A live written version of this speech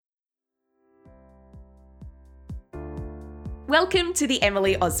Welcome to the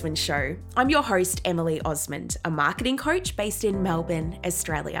Emily Osmond Show. I'm your host, Emily Osmond, a marketing coach based in Melbourne,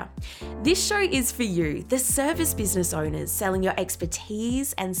 Australia. This show is for you, the service business owners selling your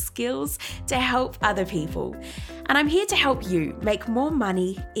expertise and skills to help other people. And I'm here to help you make more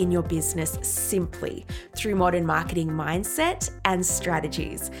money in your business simply through modern marketing mindset and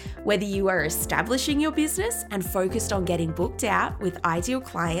strategies. Whether you are establishing your business and focused on getting booked out with ideal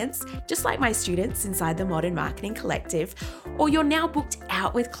clients, just like my students inside the Modern Marketing Collective, or you're now booked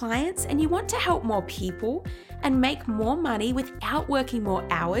out with clients and you want to help more people and make more money without working more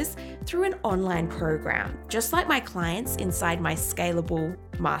hours through an online program, just like my clients inside my Scalable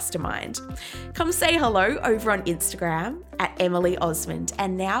Mastermind. Come say hello over on Instagram at Emily Osmond.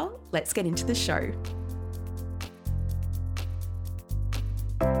 And now let's get into the show.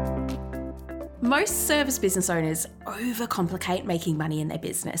 Most service business owners overcomplicate making money in their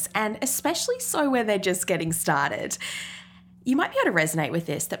business, and especially so when they're just getting started. You might be able to resonate with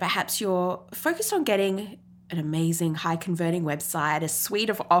this, that perhaps you're focused on getting an amazing high converting website, a suite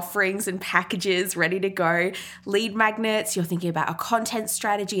of offerings and packages ready to go, lead magnets, you're thinking about a content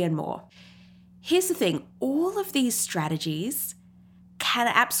strategy and more. Here's the thing, all of these strategies can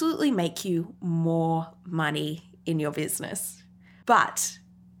absolutely make you more money in your business. But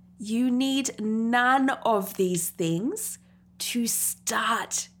you need none of these things to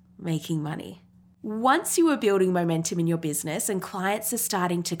start making money. Once you are building momentum in your business and clients are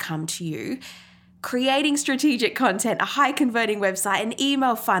starting to come to you, creating strategic content, a high converting website, an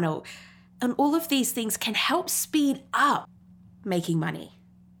email funnel, and all of these things can help speed up making money.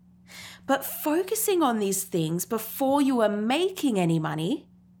 But focusing on these things before you are making any money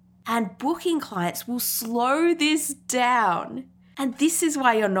and booking clients will slow this down. And this is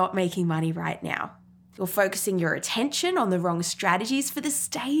why you're not making money right now. You're focusing your attention on the wrong strategies for the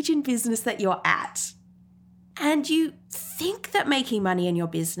stage in business that you're at. And you think that making money in your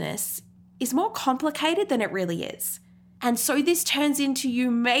business is more complicated than it really is. And so this turns into you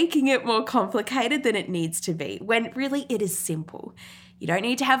making it more complicated than it needs to be, when really it is simple. You don't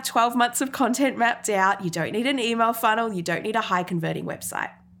need to have 12 months of content mapped out. You don't need an email funnel. You don't need a high converting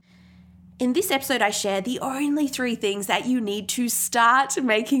website. In this episode, I share the only 3 things that you need to start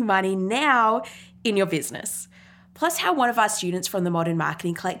making money now in your business. Plus how one of our students from the Modern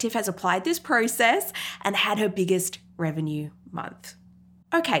Marketing Collective has applied this process and had her biggest revenue month.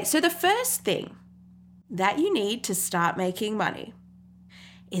 Okay, so the first thing that you need to start making money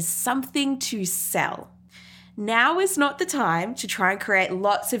is something to sell. Now is not the time to try and create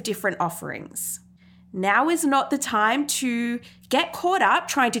lots of different offerings. Now is not the time to get caught up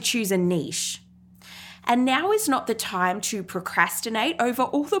trying to choose a niche. And now is not the time to procrastinate over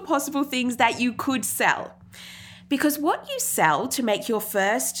all the possible things that you could sell. Because what you sell to make your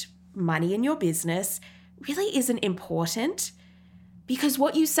first money in your business really isn't important. Because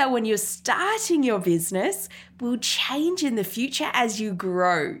what you sell when you're starting your business will change in the future as you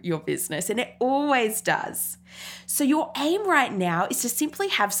grow your business, and it always does. So your aim right now is to simply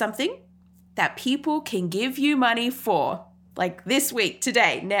have something that people can give you money for, like this week,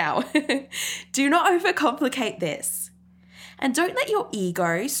 today, now. Do not overcomplicate this. And don't let your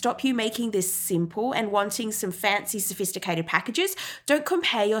ego stop you making this simple and wanting some fancy, sophisticated packages. Don't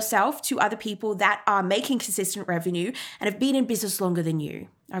compare yourself to other people that are making consistent revenue and have been in business longer than you,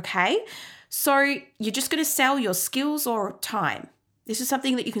 okay? So you're just going to sell your skills or time. This is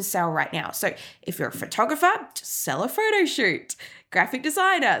something that you can sell right now. So if you're a photographer, just sell a photo shoot. Graphic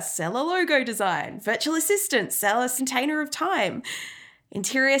designer, sell a logo design. Virtual assistant, sell a container of time.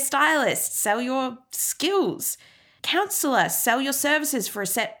 Interior stylist, sell your skills. Counselor, sell your services for a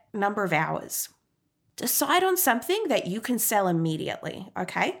set number of hours. Decide on something that you can sell immediately,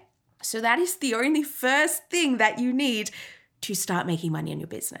 okay? So that is the only first thing that you need to start making money in your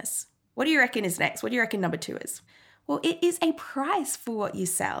business. What do you reckon is next? What do you reckon number 2 is? Well, it is a price for what you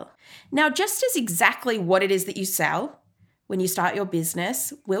sell. Now, just as exactly what it is that you sell when you start your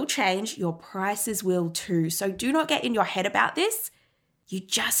business will change, your prices will too. So do not get in your head about this. You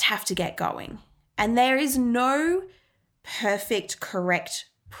just have to get going. And there is no perfect, correct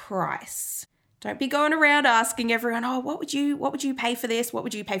price. Don't be going around asking everyone, oh, what would you pay for this? What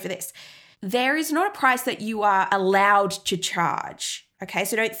would you pay for this? There is not a price that you are allowed to charge. Okay,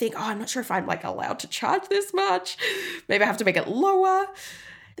 so don't think, oh, I'm not sure if I'm allowed to charge this much. Maybe I have to make it lower.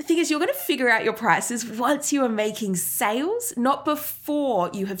 The thing is, you're going to figure out your prices once you are making sales, not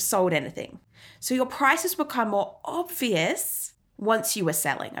before you have sold anything. So your prices become more obvious once you are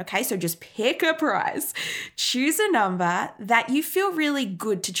selling, okay? So just pick a price, choose a number that you feel really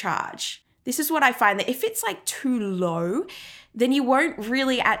good to charge. This is what I find, that if it's too low, then you won't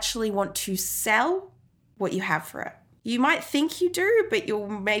really actually want to sell what you have for it. You might think you do, but you'll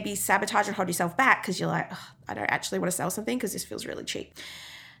maybe sabotage and hold yourself back because you're like, I don't actually want to sell something because this feels really cheap.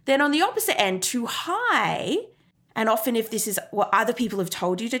 Then on the opposite end, too high, and often if this is what other people have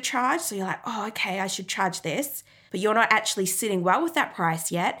told you to charge, so you're like, oh, okay, I should charge this, but you're not actually sitting well with that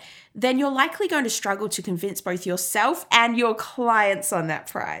price yet, then you're likely going to struggle to convince both yourself and your clients on that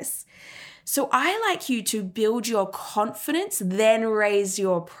price. So I like you to build your confidence, then raise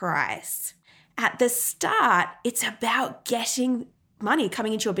your price. At the start, it's about getting money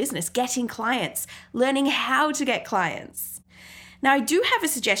coming into your business, getting clients, learning how to get clients. Now, I do have a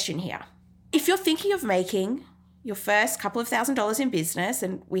suggestion here. If you're thinking of making your first couple of $1,000s in business,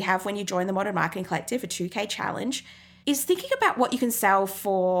 and we have when you join the Modern Marketing Collective, a 2K challenge, is thinking about what you can sell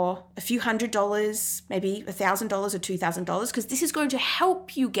for a few $100s, maybe $1,000 or $2,000, because this is going to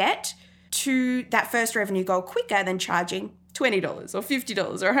help you get to that first revenue goal quicker than charging $20 or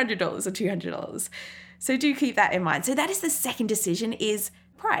 $50 or $100 or $200. So do keep that in mind. So that is the second decision, is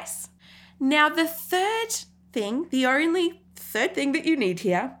price. Now, the third thing, the only third thing that you need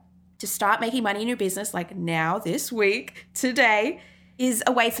here to start making money in your business, like now, this week, today, is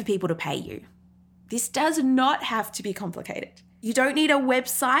a way for people to pay you. This does not have to be complicated. You don't need a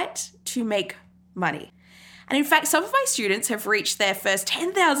website to make money. And in fact, some of my students have reached their first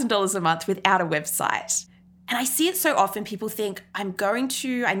 $10,000 a month without a website. And I see it so often. People think I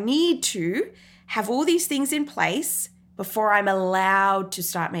need to have all these things in place before I'm allowed to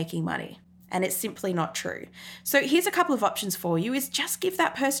start making money. And it's simply not true. So here's a couple of options for you, is just give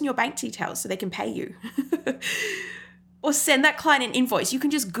that person your bank details so they can pay you. Or send that client an invoice. You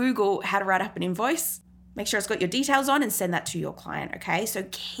can just Google how to write up an invoice. Make sure it's got your details on and send that to your client, okay? So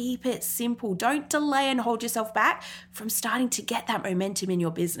keep it simple. Don't delay and hold yourself back from starting to get that momentum in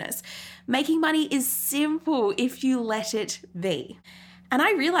your business. Making money is simple if you let it be. And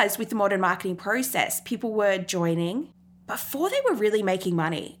I realized with the Modern Marketing Process, people were joining before they were really making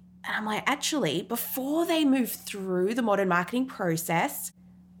money. And I'm like, actually, before they move through the Modern Marketing Process,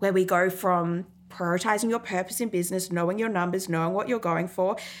 where we go from prioritizing your purpose in business, knowing your numbers, knowing what you're going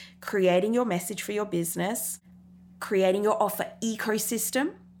for, creating your message for your business, creating your offer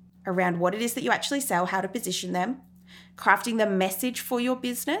ecosystem around what it is that you actually sell, how to position them, crafting the message for your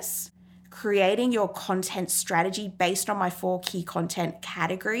business, creating your content strategy based on my 4 key content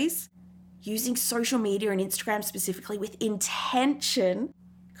categories, using social media and Instagram specifically with intention,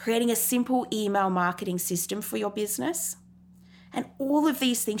 creating a simple email marketing system for your business. And all of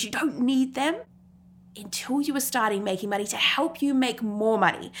these things, you don't need them until you are starting making money to help you make more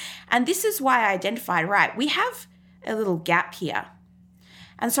money. And this is why I identified, right, we have a little gap here.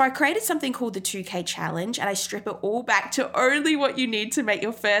 And so I created something called the 2K challenge, and I strip it all back to only what you need to make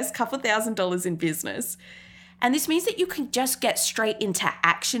your first couple $1,000s in business. And this means that you can just get straight into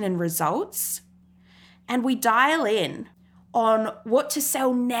action and results. And we dial in on what to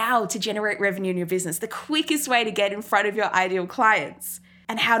sell now to generate revenue in your business, the quickest way to get in front of your ideal clients,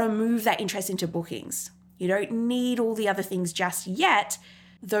 and how to move that interest into bookings. You don't need all the other things just yet.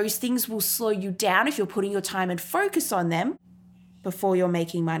 Those things will slow you down if you're putting your time and focus on them before you're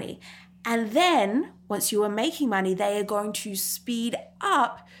making money. And then once you are making money, they are going to speed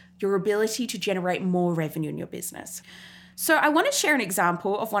up your ability to generate more revenue in your business. So I want to share an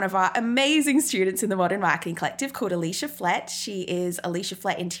example of one of our amazing students in the Modern Marketing Collective called Alicia Flett. She is Alicia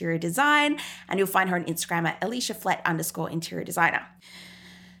Flett Interior Design, and you'll find her on Instagram at AliciaFlett_interior designer.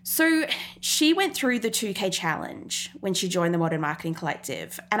 So she went through the 2K challenge when she joined the Modern Marketing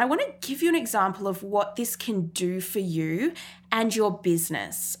Collective. And I want to give you an example of what this can do for you and your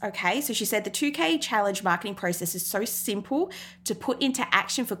business. Okay, so she said the 2K challenge marketing process is so simple to put into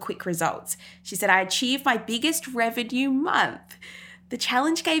action for quick results. She said, I achieved my biggest revenue month. The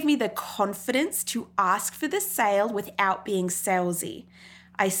challenge gave me the confidence to ask for the sale without being salesy.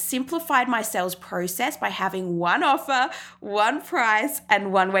 I simplified my sales process by having one offer, one price,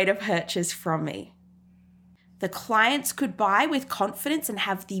 and one way to purchase from me. The clients could buy with confidence and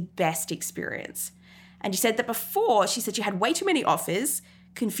have the best experience. And she said that before, she said she had way too many offers,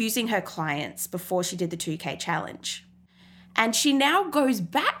 confusing her clients before she did the 2K challenge. And she now goes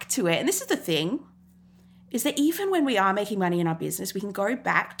back to it. And this is the thing, is that even when we are making money in our business, we can go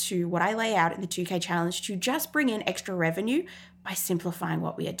back to what I lay out in the 2K challenge to just bring in extra revenue by simplifying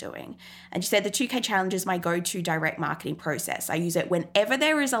what we are doing. And she said the 2K challenge is my go-to direct marketing process. I use it whenever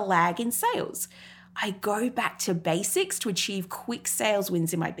there is a lag in sales. I go back to basics to achieve quick sales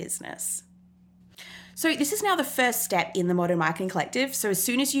wins in my business. So this is now the first step in the Modern Marketing Collective. So as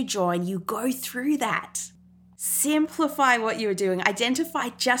soon as you join, you go through that. Simplify what you're doing. Identify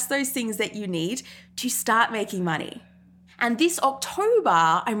just those things that you need to start making money. And this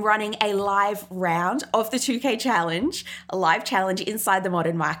October, I'm running a live round of the 2K challenge, a live challenge inside the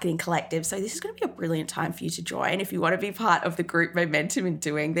Modern Marketing Collective. So this is going to be a brilliant time for you to join if you want to be part of the group momentum in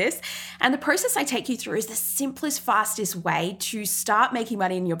doing this. And the process I take you through is the simplest, fastest way to start making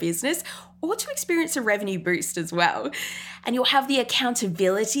money in your business or to experience a revenue boost as well. And you'll have the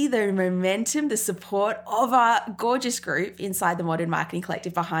accountability, the momentum, the support of our gorgeous group inside the Modern Marketing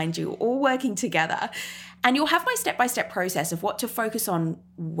Collective behind you, all working together. And you'll have my step-by-step process of what to focus on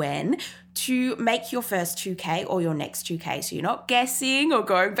when to make your first 2K or your next 2K. So you're not guessing or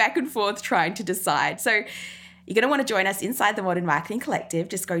going back and forth trying to decide. So you're going to want to join us inside the Modern Marketing Collective.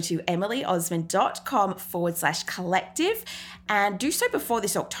 Just go to emilyosmond.com/collective and do so before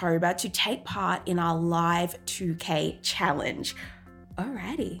this October to take part in our live 2K challenge.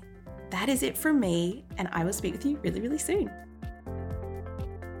 Alrighty, that is it from me, and I will speak with you really, really soon.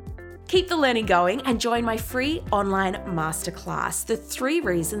 Keep the learning going and join my free online masterclass, The 3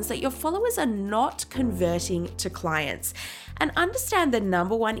 Reasons That Your Followers Are Not Converting to Clients, and understand the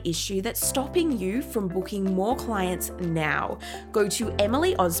number one issue that's stopping you from booking more clients now. Go to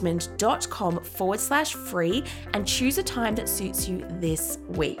emilyosmond.com/free and choose a time that suits you this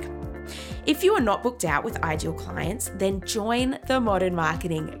week. If you are not booked out with ideal clients, then join the Modern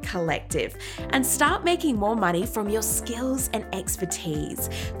Marketing Collective and start making more money from your skills and expertise.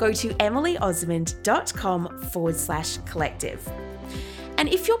 Go to emilyosmond.com/collective. And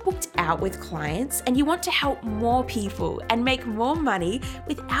if you're booked out with clients and you want to help more people and make more money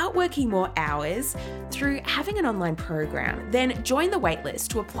without working more hours through having an online program, then join the waitlist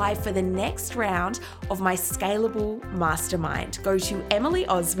to apply for the next round of my Scalable Mastermind. Go to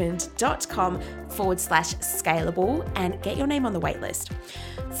emilyosmond.com/scalable and get your name on the waitlist.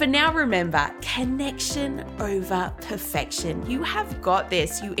 For now, remember, connection over perfection. You have got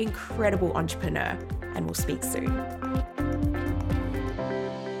this, you incredible entrepreneur, and we'll speak soon.